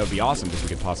that. Although that would be awesome because we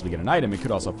could possibly get an item. It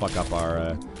could also fuck up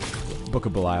our Book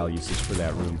of Belial usage for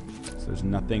that room. So there's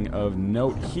nothing of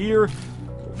note here.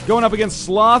 Going up against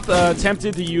Sloth,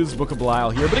 tempted to use Book of Belial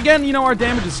here. But again, you know, our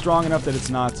damage is strong enough that it's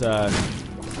not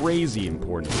crazy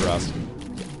important for us.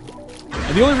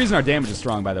 And the only reason our damage is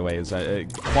strong, by the way, is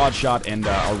quad shot and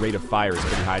our rate of fire is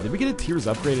pretty high. Did we get a Tears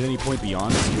upgrade at any point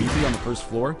beyond Squeezy on the first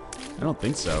floor? I don't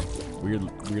think so.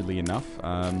 Weirdly enough.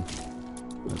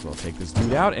 Might as well take this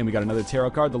dude out. And we got another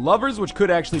tarot card. The Lovers, which could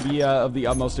actually be of the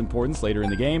utmost importance later in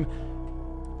the game.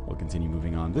 We'll continue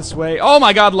moving on this way. Oh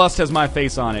my god, Lust has my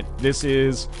face on it. This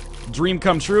is dream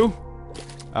come true.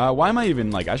 Why am I even,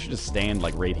 like, I should just stand,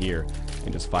 like, right here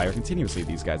and just fire continuously at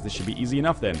these guys. This should be easy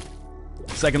enough then.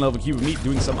 Second level cube of meat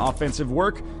doing some offensive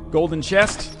work. Golden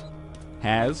chest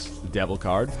has the Devil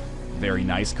card. Very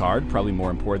nice card. Probably more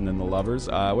important than the Lovers.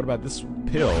 What about this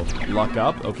pill? Luck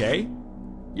up. Okay.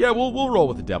 Yeah, we'll roll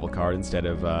with the Devil card instead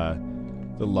of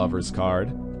the Lovers card.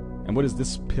 And what is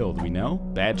this pill? Do we know?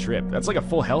 Bad trip. That's like a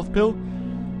full health pill?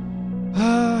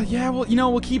 Yeah, well, you know,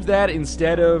 we'll keep that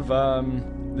instead of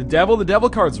the Devil. The Devil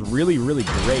card's really, really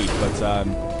great, but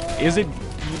is it...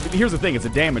 Here's the thing, it's a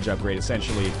damage upgrade,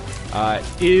 essentially.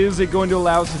 Is it going to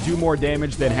allow us to do more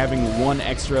damage than having one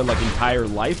extra, like, entire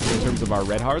life in terms of our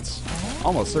red hearts?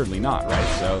 Almost certainly not,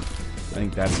 right? So, I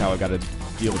think that's how I gotta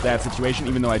deal with that situation,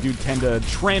 even though I do tend to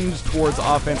trend towards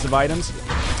offensive items.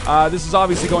 This is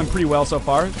obviously going pretty well so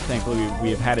far. Thankfully, we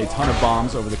have had a ton of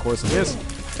bombs over the course of this.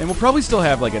 And we'll probably still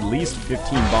have, like, at least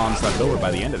 15 bombs left over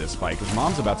by the end of this fight, because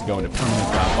Mom's about to go into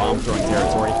permanent bomb-throwing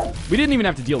territory. We didn't even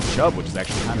have to deal with Chubb, which is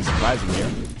actually kind of surprising here.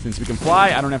 Since we can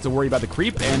fly, I don't have to worry about the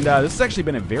creep, and this has actually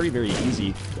been a very, very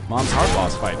easy Mom's Heart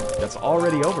boss fight. That's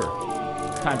already over.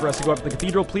 Time for us to go up to the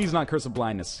Cathedral. Please not Curse of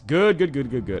Blindness. Good, good,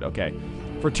 good, good, good. Okay.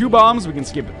 For 2 bombs, we can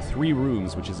skip 3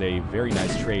 rooms, which is a very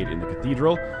nice trade in the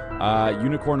Cathedral.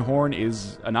 Unicorn Horn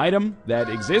is an item that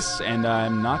exists, and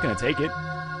I'm not going to take it.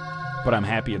 But I'm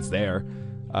happy it's there.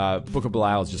 Book of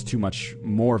Belial is just too much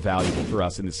more valuable for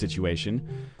us in this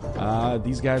situation.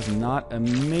 These guys not a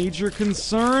major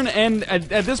concern, and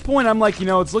at this point I'm like, you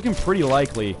know, it's looking pretty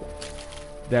likely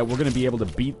that we're going to be able to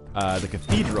beat the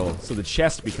Cathedral, so the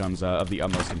chest becomes of the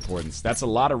utmost importance. That's a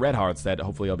lot of red hearts that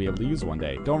hopefully I'll be able to use one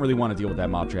day. Don't really want to deal with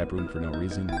that mob trap room for no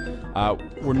reason.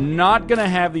 We're not going to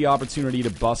have the opportunity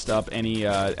to bust up any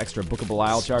extra Book of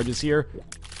Belial charges here.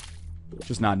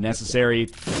 Just not necessary.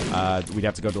 We'd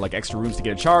have to go to, like, extra rooms to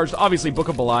get it charged. Obviously, Book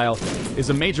of Belial is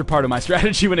a major part of my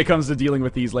strategy when it comes to dealing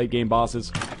with these late-game bosses.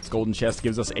 This golden chest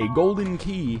gives us a golden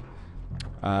key,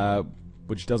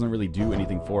 which doesn't really do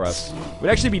anything for us. It would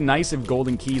actually be nice if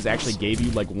golden keys actually gave you,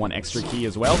 like, 1 extra key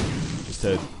as well. Just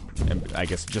to, I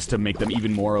guess, just to make them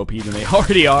even more OP than they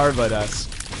already are, but,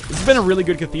 this has been a really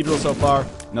good Cathedral so far.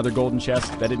 Another golden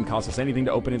chest. That didn't cost us anything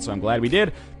to open it, so I'm glad we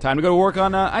did. Time to go to work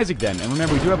on Isaac then. And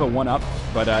remember, we do have a 1-up,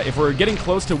 but if we're getting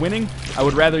close to winning, I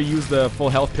would rather use the full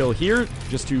health pill here,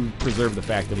 just to preserve the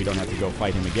fact that we don't have to go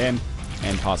fight him again,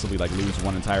 and possibly, like, lose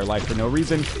 1 entire life for no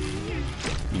reason.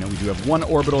 You know, we do have 1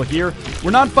 orbital here.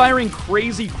 We're not firing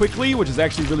crazy quickly, which is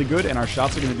actually really good, and our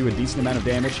shots are going to do a decent amount of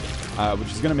damage,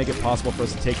 which is going to make it possible for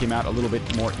us to take him out a little bit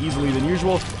more easily than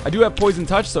usual. I do have Poison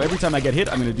Touch, so every time I get hit,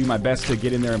 I'm going to do my best to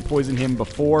get in there and poison him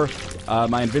before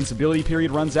my invincibility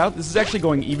period runs out. This is actually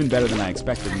going even better than I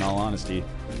expected, in all honesty.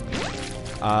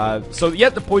 So, yeah,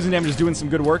 the poison damage is doing some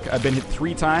good work. I've been hit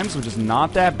 3 times, which is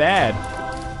not that bad.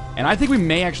 And I think we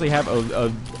may actually have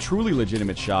a truly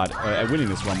legitimate shot at winning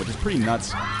this one, which is pretty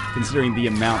nuts considering the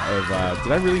amount of...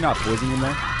 did I really not poison him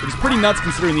there? Which is pretty nuts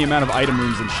considering the amount of item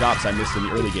rooms and shops I missed in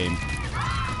the early game.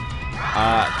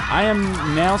 I am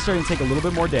now starting to take a little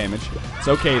bit more damage. It's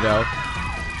okay, though.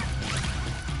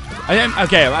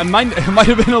 I might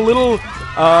have been a little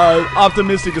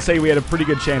optimistic to say we had a pretty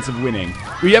good chance of winning.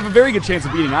 We have a very good chance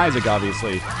of beating Isaac,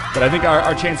 obviously, but I think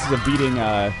our chances of beating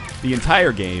the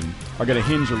entire game are going to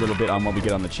hinge a little bit on what we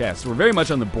get on the chest. We're very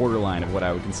much on the borderline of what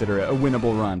I would consider a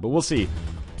winnable run, but we'll see.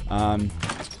 10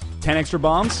 extra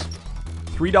bombs,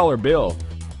 $3 bill.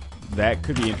 That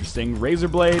could be interesting. Razor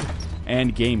Blade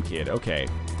and Game Kid. Okay.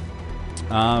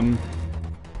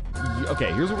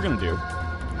 Okay, here's what we're going to do.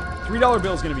 $3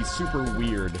 bill is going to be super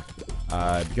weird,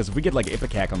 because if we get like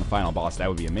Ipecac on the final boss, that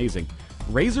would be amazing.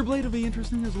 Razor Blade would be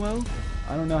interesting as well.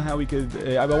 I don't know how we could...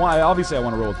 obviously, I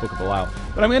want to roll with Book of Belial.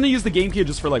 But I'm going to use the Game Kid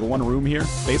just for like one room here,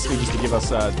 basically just to give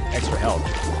us extra health.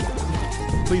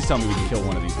 Please tell me we can kill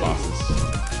one of these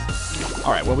bosses.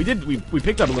 Alright, well, we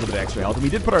picked up a little bit of extra health, and we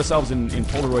did put ourselves in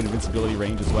Polaroid invincibility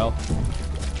range as well.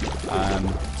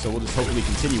 So we'll just hopefully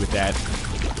continue with that.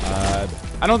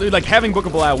 I don't... Like, having Book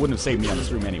of Belial wouldn't have saved me on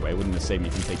this room anyway. It wouldn't have saved me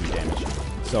from taking damage.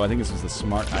 So I think this was the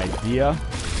smart idea.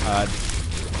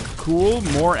 Cool.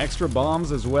 More extra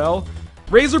bombs as well.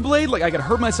 Razor Blade, like, I could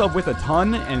hurt myself with a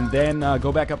ton and then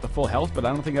go back up to full health, but I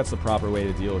don't think that's the proper way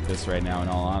to deal with this right now, in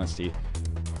all honesty.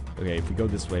 Okay, if we go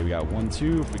this way, we got 1,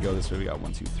 2. If we go this way, we got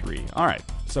 1, 2, 3. Alright,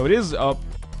 so it is up.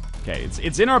 Okay,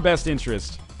 it's in our best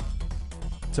interest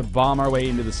to bomb our way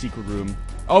into the secret room.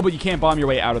 Oh, but you can't bomb your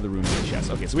way out of the room in the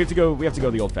chest. Okay, so we have to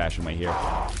go the old-fashioned way here.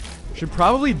 Should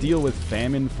probably deal with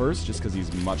Famine first, just because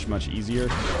he's much, much easier.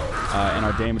 And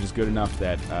our damage is good enough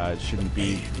that it shouldn't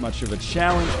be much of a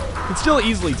challenge. Can still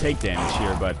easily take damage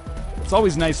here, but it's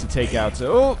always nice to take out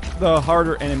the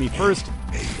harder enemy first,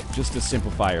 just to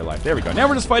simplify your life. There we go. Now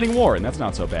we're just fighting war, and that's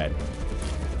not so bad.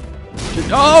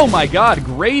 Oh my god,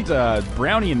 great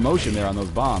brownie in motion there on those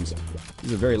bombs.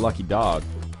 He's a very lucky dog.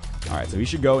 Alright, so he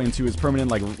should go into his permanent,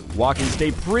 like, walking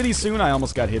state pretty soon. I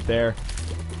almost got hit there.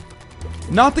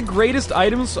 Not the greatest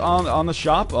items on the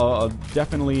shop. I'll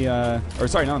definitely, or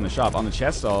sorry, not on the shop, on the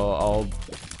chest. I'll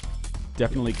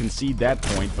definitely concede that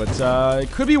point, but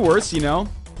it could be worse, you know.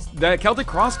 That Celtic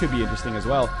Cross could be interesting as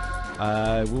well.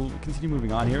 We'll continue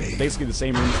moving on here. Basically the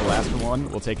same room as the last one.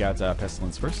 We'll take out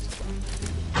Pestilence first.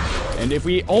 And if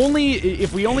we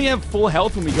only have full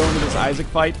health when we go into this Isaac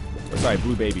fight, or sorry,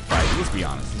 Blue Baby fight, let's be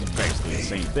honest, this is basically the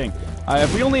same thing.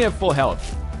 If we only have full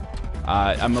health,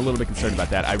 I'm a little bit concerned about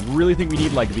that. I really think we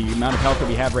need like the amount of health that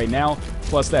we have right now,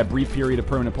 plus that brief period of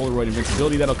permanent Polaroid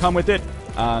invincibility that'll come with it.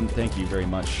 Thank you very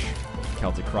much,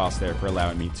 Celtic Cross, there, for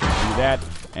allowing me to do that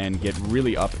and get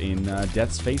really up in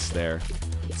Death's face there.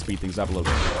 Speed things up a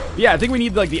little bit. But yeah, I think we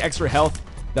need like the extra health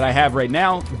that I have right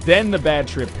now, then the bad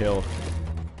trip pill,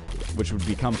 which would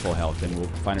become full health, and we'll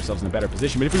find ourselves in a better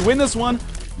position. But if we win this one,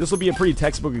 this will be a pretty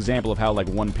textbook example of how like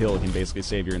one pill can basically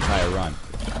save your entire run.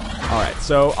 Alright,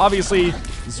 so obviously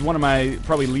this is one of my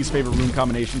probably least favorite room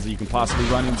combinations that you can possibly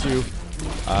run into,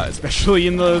 especially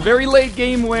in the very late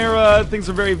game where things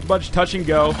are very much touch and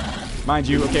go. Mind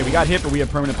you, okay, we got hit, but we have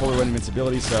permanent Polaroid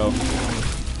invincibility, so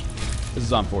this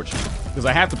is unfortunate. Because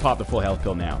I have to pop the full health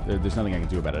pill now. There's nothing I can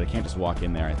do about it. I can't just walk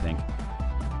in there, I think.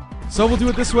 So we'll do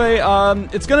it this way.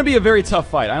 It's going to be a very tough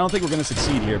fight. I don't think we're going to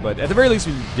succeed here, but at the very least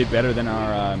we did better than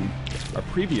our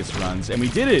previous runs. And we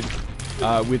did it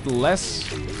with less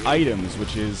items,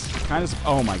 which is kind of...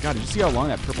 Oh my god, did you see how long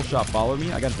that purple shot followed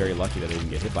me? I got very lucky that I didn't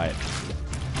get hit by it.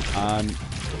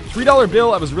 $3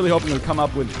 bill, I was really hoping it would come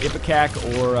up with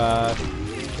Ipecac or...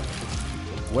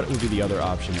 what would be the other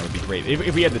option that would be great?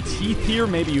 If we had the teeth here,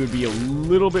 maybe it would be a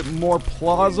little bit more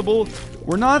plausible.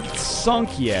 We're not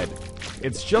sunk yet.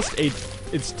 It's just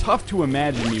it's tough to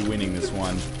imagine me winning this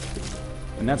one.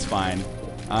 And that's fine.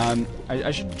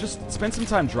 I should just spend some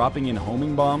time dropping in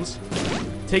homing bombs.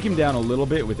 Take him down a little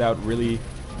bit without really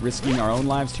risking our own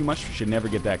lives too much. We should never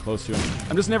get that close to him.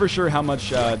 I'm just never sure how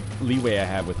much leeway I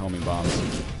have with homing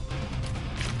bombs.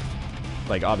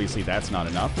 Like, obviously that's not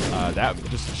enough. That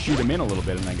just shoot him in a little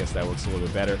bit, and I guess that works a little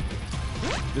bit better.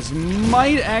 This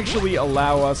might actually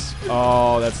allow us...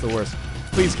 Oh, that's the worst.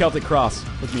 Please, Celtic Cross,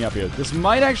 hook me up here. This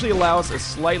might actually allow us a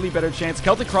slightly better chance.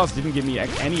 Celtic Cross didn't give me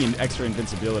any extra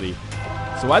invincibility,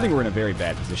 so I think we're in a very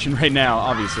bad position right now.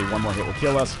 Obviously, one more hit will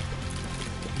kill us.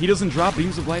 He doesn't drop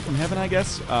beams of light from heaven, I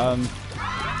guess.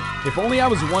 If only I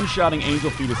was one-shotting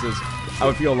angel fetuses, I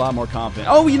would feel a lot more confident.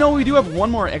 Oh, you know, we do have one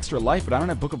more extra life, but I don't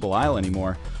have Book of Belial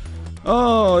anymore.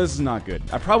 Oh, this is not good.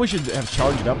 I probably should have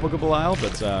charged up Book of Belial,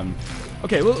 but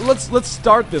okay, let's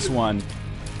start this one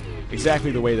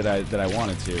exactly the way that I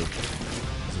wanted to.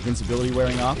 Is invincibility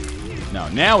wearing off? No,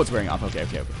 now it's wearing off. Okay.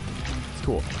 It's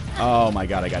cool. Oh my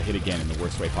god, I got hit again in the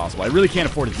worst way possible. I really can't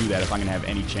afford to do that if I'm going to have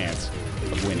any chance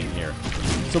of winning here.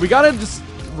 So we got to just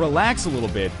relax a little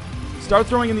bit, start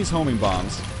throwing in these homing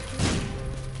bombs,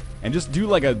 and just do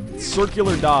like a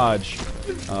circular dodge.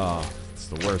 Oh, it's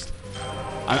the worst.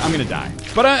 I'm going to die.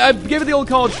 But I gave it the old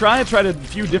college try. I tried a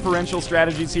few differential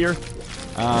strategies here.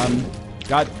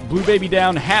 Got Blue Baby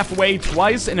down halfway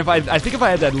twice, and I think if I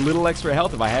had that little extra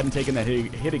health, if I hadn't taken that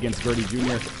hit against Birdie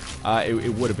Jr.,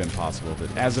 it would have been possible.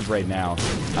 But as of right now,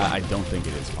 I don't think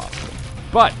it is possible.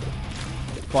 But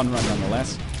fun run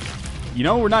nonetheless. You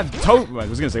know, we're not I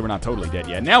was going to say we're not totally dead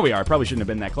yet. Now we are. Probably shouldn't have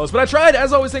been that close. But I tried.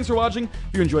 As always, thanks for watching.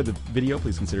 If you enjoyed the video,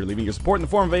 please consider leaving your support in the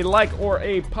form of a like or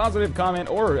a positive comment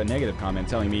or a negative comment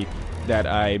telling me that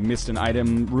I missed an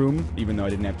item room, even though I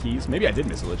didn't have keys. Maybe I did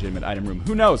miss a legitimate item room.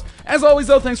 Who knows? As always,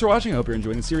 though, thanks for watching. I hope you're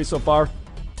enjoying the series so far.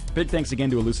 Big thanks again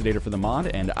to Elucidator for the mod,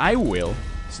 and I will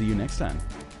see you next time.